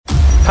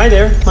Hi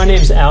there, my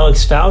name is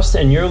Alex Faust,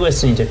 and you're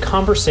listening to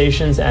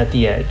Conversations at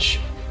the Edge.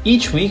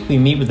 Each week, we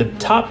meet with a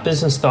top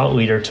business thought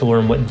leader to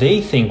learn what they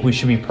think we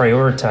should be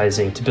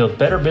prioritizing to build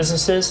better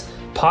businesses,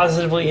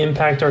 positively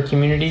impact our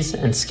communities,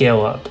 and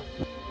scale up.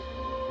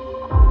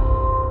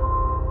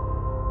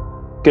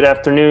 Good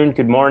afternoon,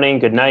 good morning,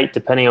 good night,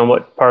 depending on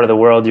what part of the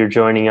world you're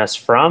joining us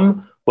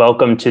from.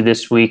 Welcome to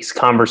this week's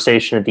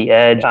Conversation at the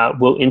Edge.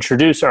 We'll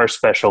introduce our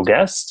special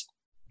guest.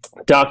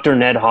 Dr.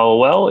 Ned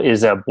Hallowell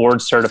is a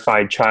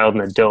board-certified child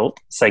and adult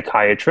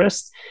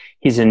psychiatrist.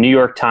 He's a New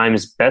York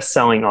Times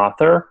best-selling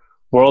author,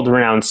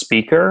 world-renowned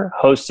speaker,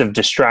 host of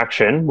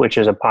Distraction, which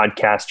is a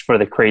podcast for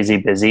the crazy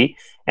busy,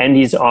 and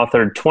he's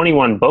authored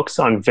 21 books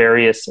on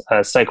various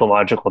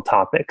psychological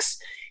topics.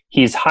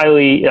 He's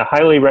a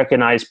highly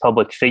recognized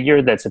public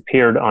figure that's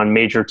appeared on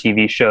major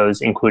TV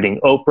shows, including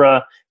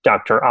Oprah,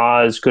 Dr.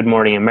 Oz, Good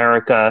Morning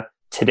America,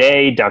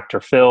 Today, Dr.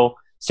 Phil,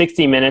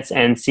 60 Minutes,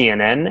 and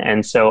CNN.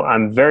 And so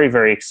I'm very,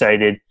 very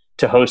excited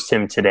to host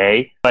him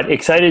today, but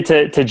excited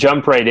to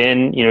jump right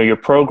in. You know, your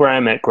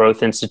program at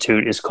Growth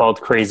Institute is called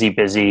Crazy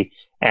Busy.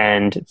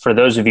 And for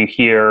those of you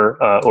here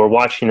or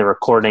watching the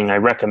recording, I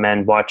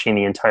recommend watching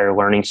the entire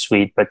learning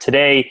suite. But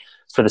today,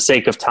 for the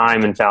sake of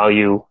time and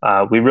value,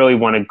 we really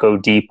want to go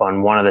deep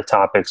on one of the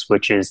topics,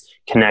 which is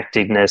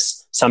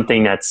connectedness,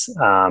 something that's,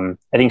 I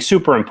think,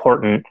 super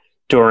important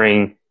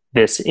during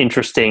this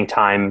interesting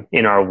time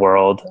in our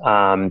world.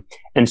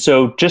 And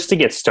so just to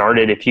get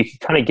started, if you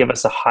could kind of give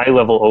us a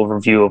high-level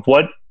overview of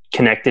what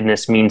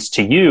connectedness means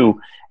to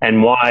you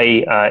and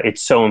why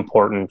it's so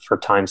important for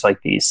times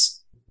like these.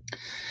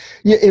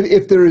 Yeah,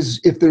 if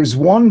there's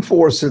one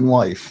force in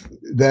life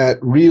that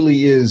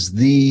really is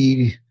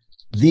the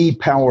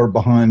power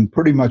behind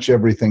pretty much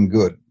everything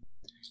good,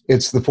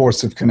 it's the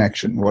force of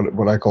connection,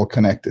 what I call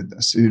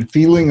connectedness.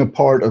 Feeling a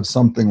part of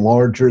something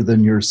larger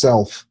than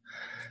yourself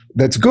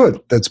that's good,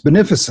 that's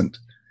beneficent.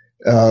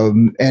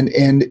 And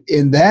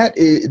that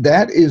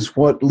is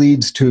what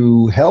leads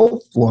to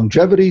health,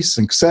 longevity,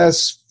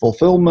 success,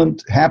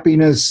 fulfillment,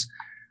 happiness.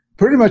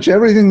 Pretty much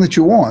everything that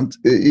you want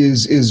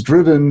is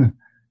driven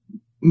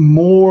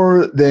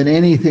more than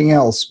anything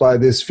else by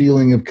this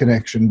feeling of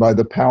connection, by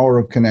the power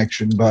of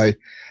connection,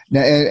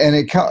 and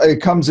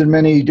it comes in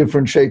many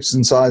different shapes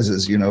and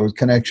sizes, you know,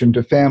 connection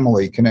to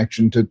family,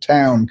 connection to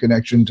town,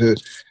 connection to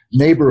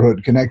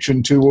neighborhood,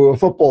 connection to a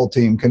football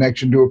team,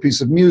 connection to a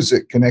piece of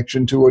music,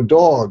 connection to a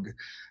dog,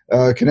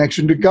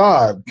 connection to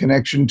God,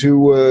 connection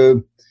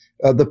to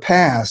the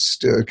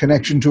past,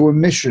 connection to a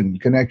mission,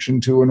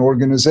 connection to an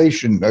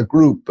organization, a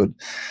group,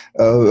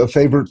 a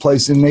favorite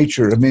place in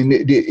nature. I mean,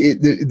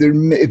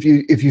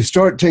 if you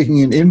start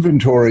taking an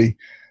inventory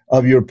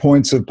of your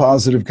points of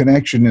positive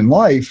connection in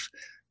life,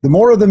 the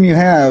more of them you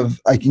have,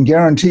 I can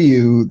guarantee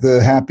you,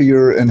 the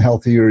happier and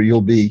healthier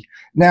you'll be.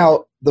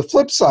 Now, the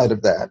flip side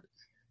of that,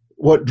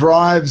 what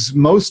drives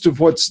most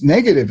of what's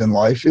negative in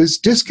life is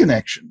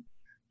disconnection,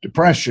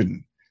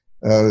 depression,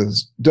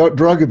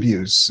 drug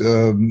abuse,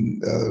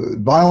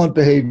 violent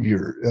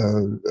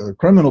behavior,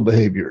 criminal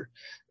behavior,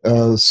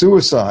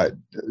 suicide,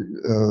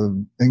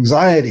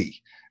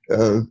 anxiety,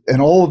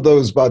 and all of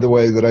those, by the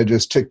way, that I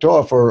just ticked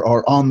off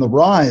are on the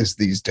rise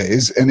these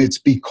days. And it's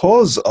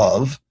because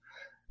of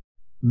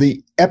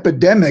the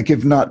epidemic,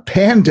 if not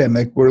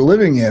pandemic, we're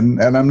living in,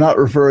 and I'm not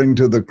referring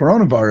to the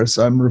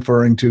coronavirus, I'm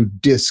referring to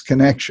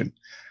disconnection.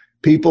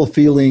 People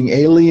feeling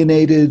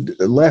alienated,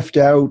 left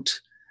out,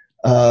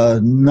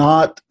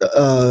 not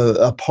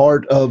a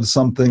part of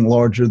something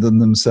larger than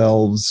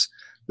themselves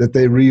that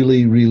they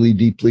really, really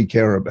deeply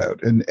care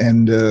about.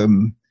 And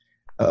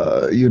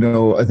you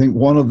know, I think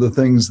one of the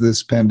things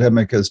this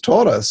pandemic has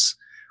taught us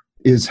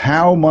is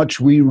how much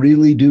we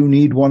really do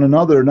need one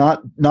another,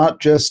 not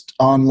just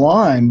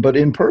online, but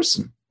in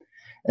person.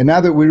 And now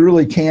that we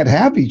really can't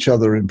have each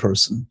other in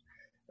person,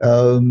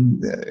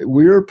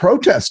 we're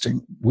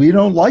protesting. We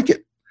don't like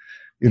it.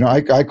 You know,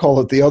 I call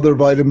it the other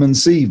vitamin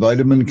C,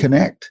 vitamin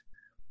connect.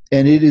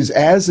 And it is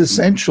as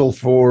essential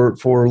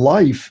for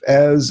life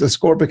as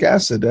ascorbic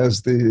acid,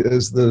 as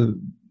the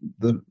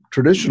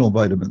traditional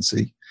vitamin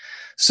C.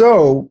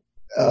 So,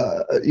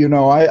 you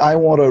know, I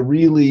want to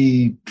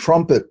really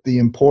trumpet the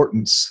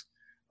importance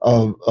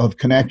of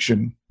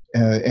connection.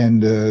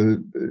 And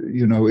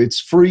you know, it's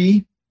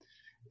free,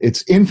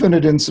 it's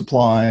infinite in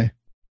supply,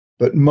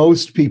 but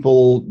most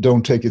people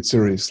don't take it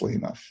seriously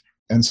enough.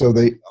 And so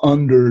they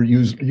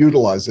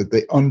utilize it,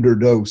 they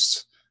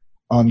underdose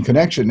on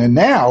connection. And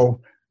now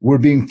we're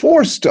being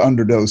forced to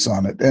underdose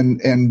on it.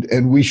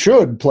 And we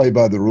should play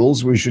by the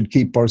rules. We should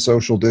keep our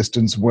social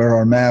distance, wear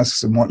our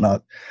masks and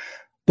whatnot.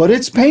 But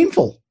it's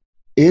painful.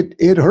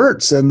 It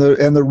hurts. And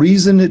the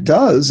reason it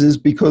does is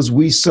because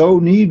we so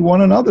need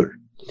one another.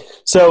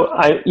 So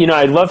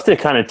I'd love to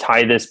kind of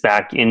tie this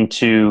back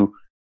into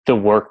the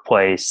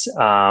workplace.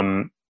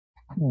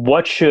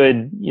 What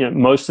should,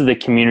 most of the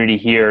community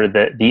here,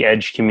 the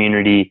Edge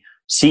community,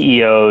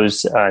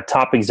 CEOs,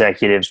 top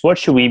executives, what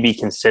should we be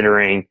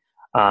considering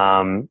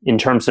in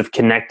terms of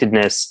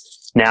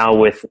connectedness now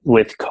with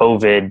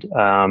COVID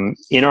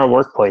in our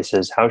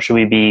workplaces? How should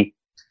we be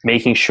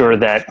making sure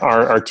that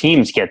our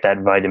teams get that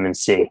vitamin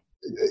C?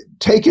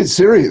 Take it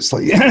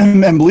seriously.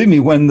 And believe me,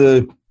 when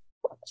the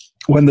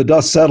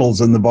dust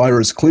settles and the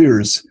virus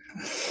clears,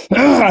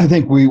 I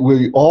think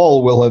we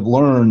all will have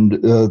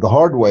learned the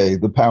hard way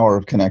the power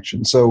of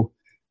connection. So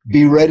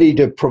be ready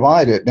to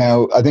provide it.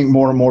 Now, I think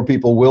more and more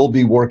people will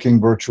be working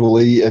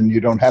virtually, and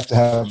you don't have to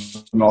have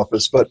an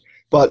office. But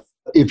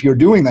if you're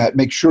doing that,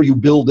 make sure you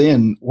build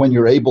in, when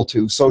you're able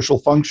to, social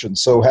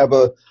functions. So have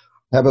a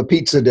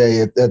pizza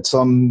day at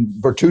some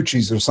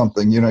Bertucci's or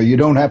something. You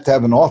don't have to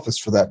have an office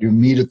for that. You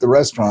meet at the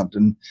restaurant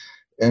and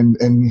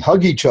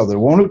hug each other.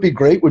 Won't it be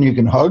great when you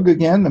can hug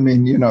again? I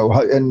mean,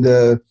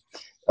 I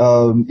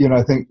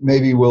think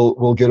maybe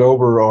we'll get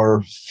over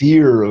our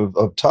fear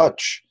of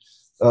touch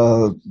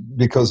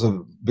because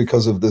of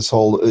this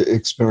whole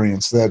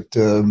experience. But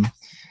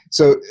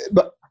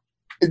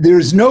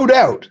there's no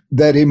doubt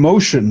that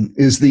emotion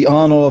is the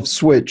on-off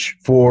switch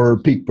for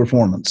peak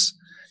performance.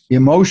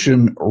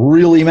 Emotion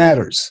really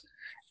matters.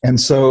 And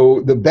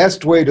so the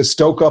best way to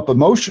stoke up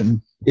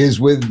emotion is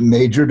with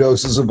major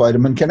doses of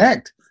Vitamin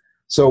Connect.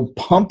 So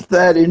pump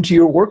that into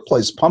your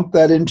workplace, pump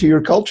that into your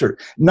culture,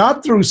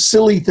 not through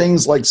silly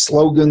things like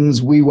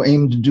slogans, we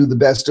aim to do the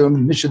best,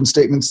 mission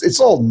statements. It's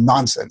all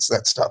nonsense,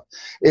 that stuff.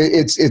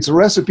 It's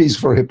recipes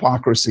for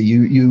hypocrisy.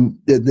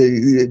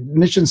 The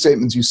mission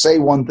statements, you say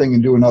one thing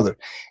and do another.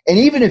 And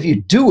even if you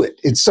do it,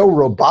 it's so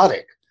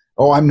robotic.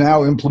 Oh, I'm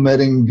now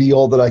implementing be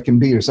all that I can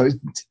be, or something.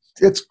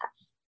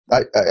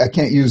 I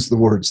can't use the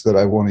words that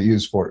I want to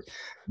use for it.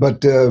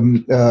 But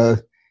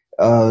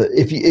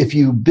if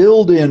you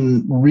build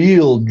in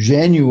real,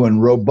 genuine,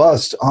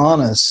 robust,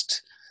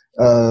 honest,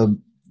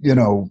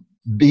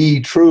 be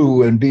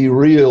true and be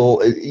real,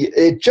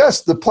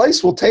 the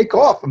place will take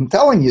off. I'm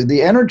telling you,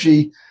 the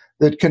energy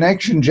that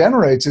connection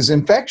generates is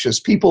infectious.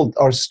 People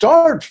are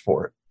starved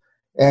for it.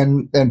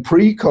 And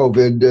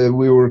pre-COVID,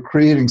 we were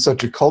creating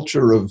such a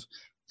culture of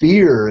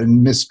fear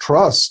and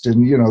mistrust,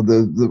 and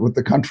what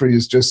the country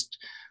is just.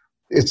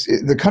 It's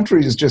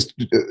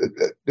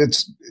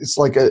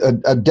like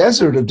a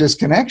desert of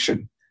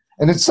disconnection,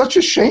 and it's such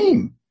a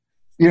shame.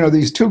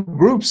 These two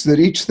groups that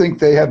each think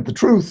they have the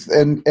truth,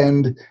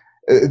 and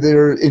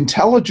they're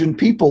intelligent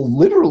people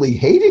literally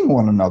hating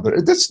one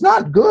another. That's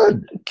not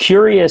good.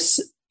 Curious,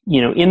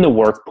 in the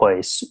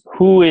workplace,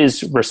 who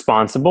is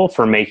responsible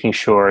for making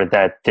sure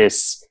that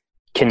this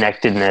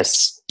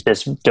connectedness,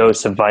 this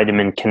dose of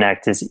Vitamin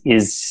Connect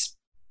is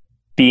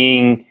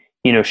being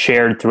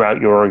shared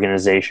throughout your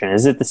organization?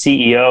 Is it the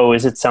CEO?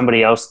 Is it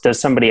somebody else? Does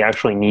somebody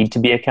actually need to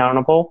be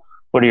accountable?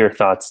 What are your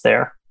thoughts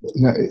there?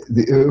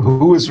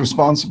 Who is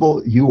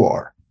responsible? You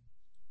are.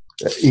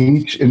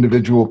 Each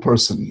individual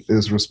person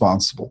is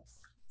responsible.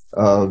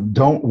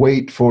 Don't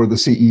wait for the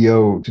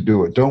CEO to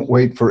do it. Don't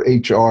wait for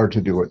HR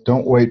to do it.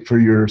 Don't wait for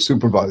your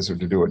supervisor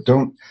to do it.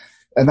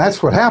 And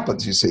that's what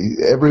happens, you see.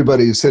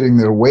 Everybody is sitting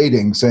there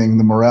waiting, saying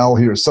the morale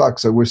here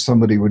sucks. I wish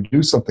somebody would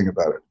do something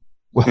about it.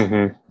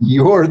 Well,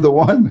 You're the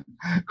one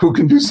who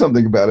can do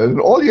something about it. And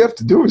all you have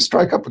to do is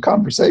strike up a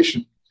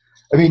conversation.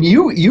 I mean,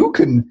 you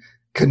can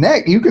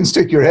connect. You can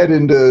stick your head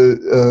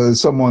into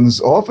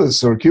someone's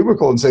office or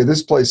cubicle and say,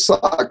 this place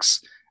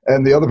sucks.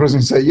 And the other person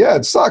can say, yeah,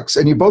 it sucks.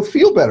 And you both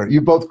feel better.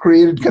 You both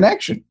created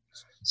connection.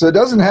 So it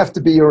doesn't have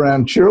to be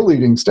around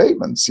cheerleading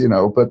statements,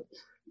 but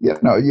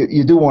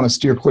you do want to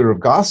steer clear of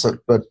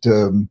gossip. But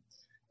you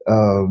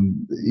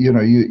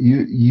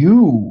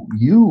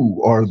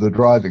are the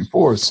driving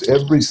force,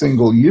 every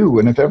single you.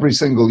 And if every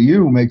single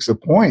you makes a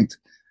point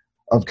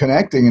of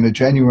connecting in a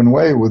genuine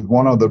way with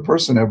one other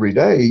person every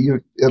day,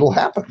 it'll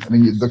happen. I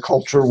mean, the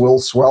culture will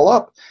swell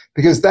up,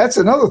 because that's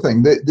another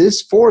thing.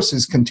 This force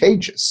is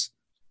contagious.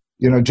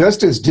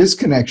 Just as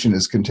disconnection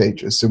is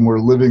contagious, and we're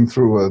living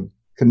through a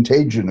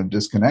contagion of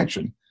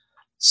disconnection,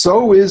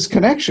 so is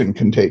connection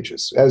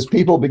contagious. As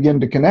people begin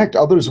to connect,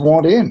 others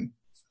want in.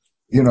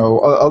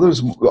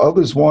 Others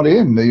want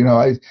in.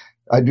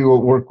 I do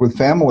work with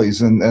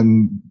families,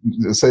 and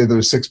say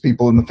there's 6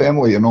 people in the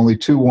family and only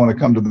 2 want to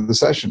come to the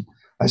session.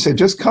 I say,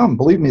 just come.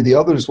 Believe me, the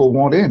others will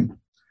want in.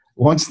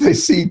 Once they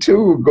see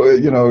 2,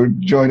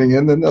 joining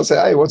in, then they'll say,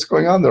 hey, what's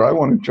going on there? I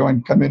want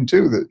to come in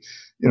too.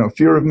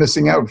 Fear of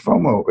missing out,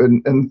 FOMO.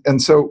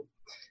 And so,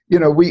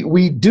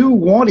 we do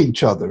want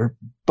each other,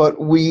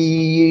 but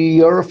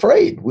we are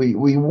afraid.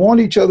 We want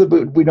each other,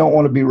 but we don't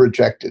want to be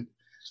rejected.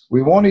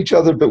 We want each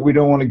other, but we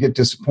don't want to get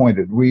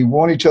disappointed. We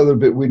want each other,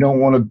 but we don't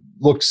want to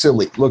look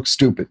silly, look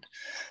stupid.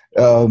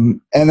 And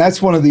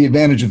that's one of the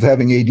advantages of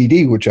having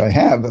ADD, which I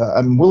have.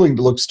 I'm willing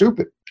to look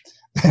stupid.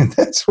 And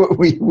that's what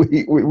we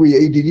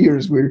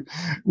ADDers,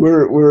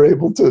 we're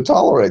able to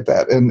tolerate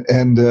that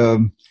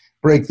and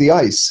break the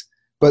ice.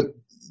 But,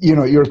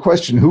 your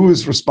question, who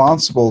is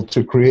responsible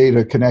to create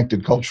a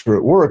connected culture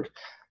at work?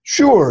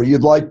 Sure,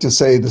 you'd like to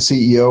say the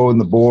CEO and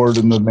the board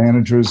and the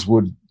managers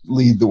would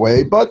lead the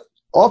way, but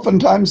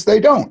oftentimes they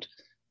don't,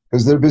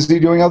 because they're busy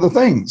doing other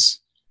things.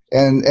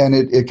 And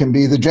it can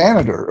be the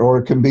janitor, or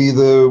it can be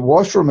the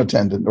washroom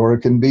attendant, or it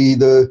can be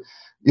the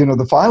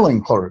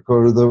filing clerk,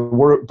 or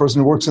the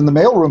person who works in the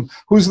mailroom,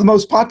 who's the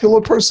most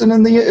popular person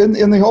in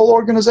the whole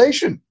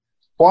organization.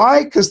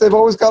 Why? Because they've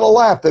always got a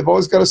laugh. They've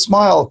always got a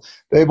smile.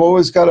 They've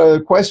always got a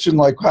question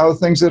like, how are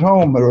things at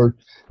home? Or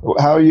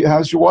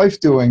how's your wife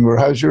doing? Or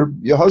how's your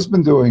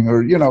husband doing?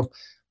 Or,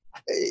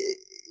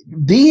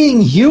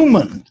 being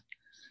human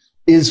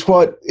is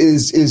what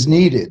is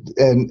needed.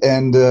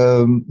 And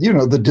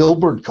the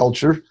Dilbert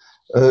culture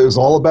is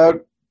all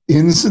about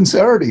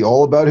insincerity,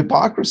 all about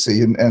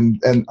hypocrisy.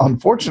 And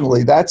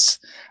unfortunately, that's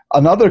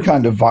another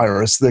kind of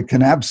virus that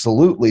can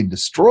absolutely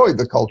destroy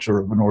the culture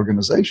of an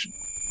organization.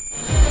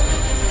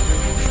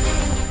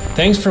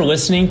 Thanks for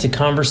listening to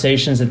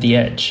Conversations at the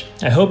Edge.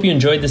 I hope you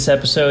enjoyed this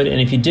episode, and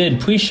if you did,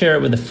 please share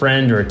it with a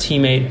friend or a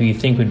teammate who you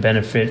think would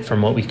benefit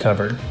from what we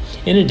covered.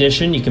 In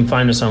addition, you can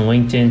find us on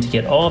LinkedIn to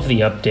get all of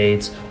the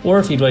updates, or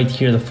if you'd like to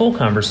hear the full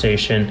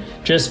conversation,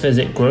 just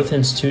visit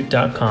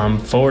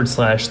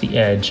growthinstitute.com/the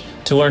edge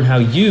to learn how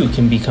you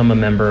can become a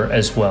member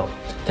as well.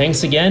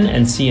 Thanks again,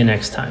 and see you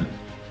next time.